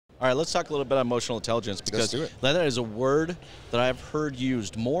All right, let's talk a little bit about emotional intelligence, because Let's do it. that is a word that I've heard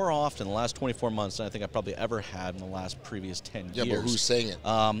used more often in the last 24 months than I think I probably ever had in the last previous 10 years. Yeah, but who's saying it?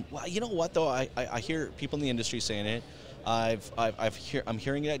 Well, you know what, though? I hear people in the industry saying it. I'm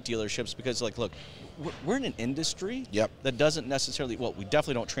hearing it at dealerships because, like, look, we're in an industry that doesn't necessarily, well, we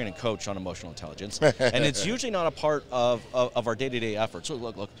definitely don't train and coach on emotional intelligence, and it's usually not a part of our day-to-day efforts. So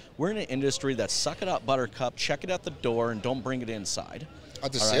look, we're in an industry that's suck it up, buttercup, check it at the door, and don't bring it inside.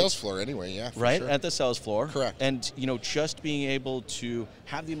 At the sales floor anyway, yeah. Right, sure. at the sales floor. Correct. And, you know, just being able to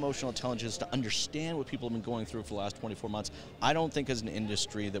have the emotional intelligence to understand what people have been going through for the last 24 months, I don't think as an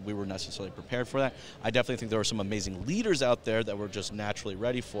industry that we were necessarily prepared for that. I definitely think there were some amazing leaders out there that were just naturally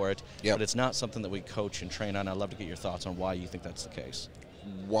ready for it, but it's not something that we coach and train on. I'd love to get your thoughts on why you think that's the case.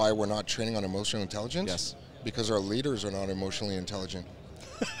 Why we're not training on emotional intelligence? Yes. Because our leaders are not emotionally intelligent.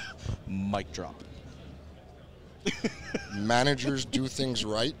 Mic drop. Managers do things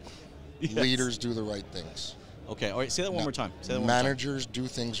right. Yes. Leaders do the right things. Okay, all right, say that one more time. Say that one Managers do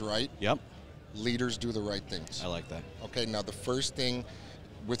things right. Yep. Leaders do the right things. I like that. Okay, now the first thing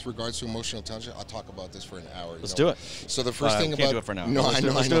with regards to emotional intelligence, I'll talk about this for an hour. Let's do it. So the first thing can't do it for an hour. No, I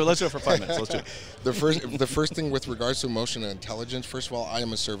know. Let's do it for 5 minutes. Let's do it. The first thing with regards to emotional intelligence, first of all, I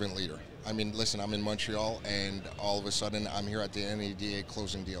am a servant leader. I mean, listen, I'm in Montreal, and all of a sudden I'm here at the NADA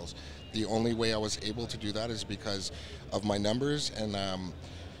closing deals. The only way I was able to do that is because of my numbers, and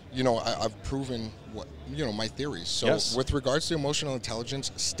you know, I've proven what, you know, my theories. So with regards to emotional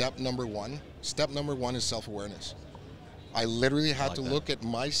intelligence, step number one is self-awareness. I literally had to look at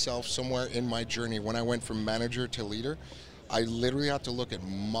myself somewhere in my journey when I went from manager to leader. I literally had to look at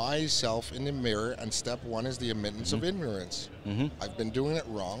myself in the mirror, and step one is the admittance of ignorance. I've been doing it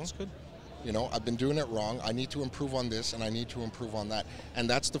wrong. That's good. You know, I've been doing it wrong. I need to improve on this, and I need to improve on that. And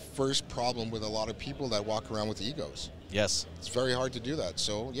that's the first problem with a lot of people that walk around with egos. Yes. It's very hard to do that.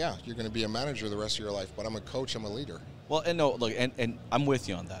 So, yeah, you're going to be a manager the rest of your life, but I'm a coach, I'm a leader. Well, and no, look, and I'm with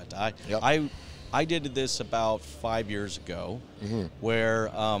you on that. I did this about 5 years ago, where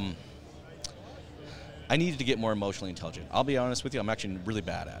I needed to get more emotionally intelligent. I'll be honest with you, I'm actually really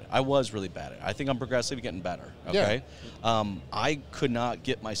bad at it. I was really bad at it. I think I'm progressively getting better, okay? Yeah. I could not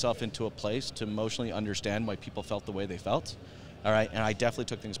get myself into a place to emotionally understand why people felt the way they felt. All right, and I definitely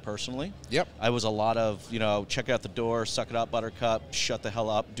took things personally. Yep. I was a lot of, you know, check out the door, suck it up, buttercup, shut the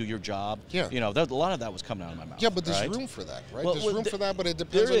hell up, do your job. Yeah. You know, a lot of that was coming out of my mouth. Yeah, but there's room for that, right? Well, there's room for that, but it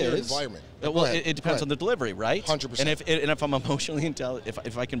depends on your environment. Well, it depends on the delivery, right? 100%. And if I'm emotionally intelligent,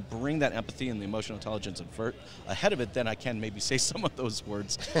 if I can bring that empathy and the emotional intelligence ahead of it, then I can maybe say some of those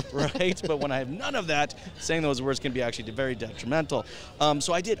words, right? But when I have none of that, saying those words can be actually very detrimental.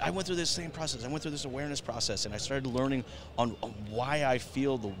 So I went through this same process. I went through this awareness process, and I started learning on why I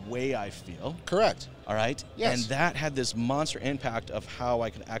feel the way I feel. Correct. All right? Yes. And that had this monster impact of how I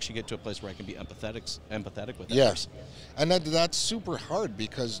could actually get to a place where I can be empathetic with that person. And that's super hard,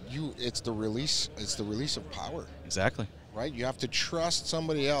 because it's the release of power. Exactly. Right? You have to trust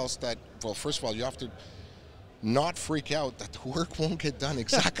somebody else that, well, first of all, you have to not freak out that the work won't get done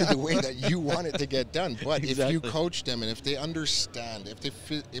exactly the way that you want it to get done. But if you coach them, and if they understand,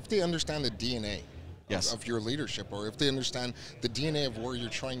 if they understand the DNA of your leadership, or if they understand the DNA of where you're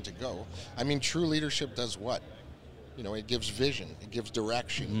trying to go. I mean, true leadership does what? You know, it gives vision, it gives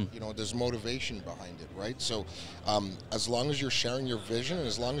direction, you know, there's motivation behind it, right? So as long as you're sharing your vision, and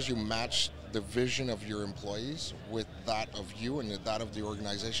as long as you match the vision of your employees with that of you and that of the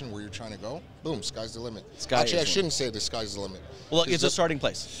organization where you're trying to go, boom, sky's the limit. Actually, I shouldn't say the sky's the limit. Well, it's a starting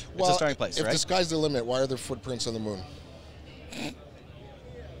place. It's a starting place, if right? the sky's the limit, why are there footprints on the moon?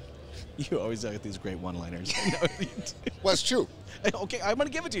 You always get these great one-liners. Well, it's true. Okay, I'm going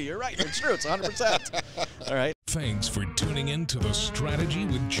to give it to you. You're right. It's true. It's 100%. All right. Thanks for tuning in to the Strategy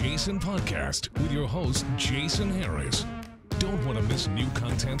with Jason podcast with your host, Jason Harris. Don't want to miss new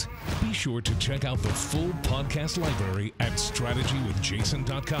content? Be sure to check out the full podcast library at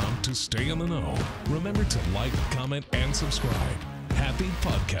strategywithjason.com to stay in the know. Remember to like, comment, and subscribe. Happy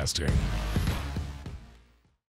podcasting.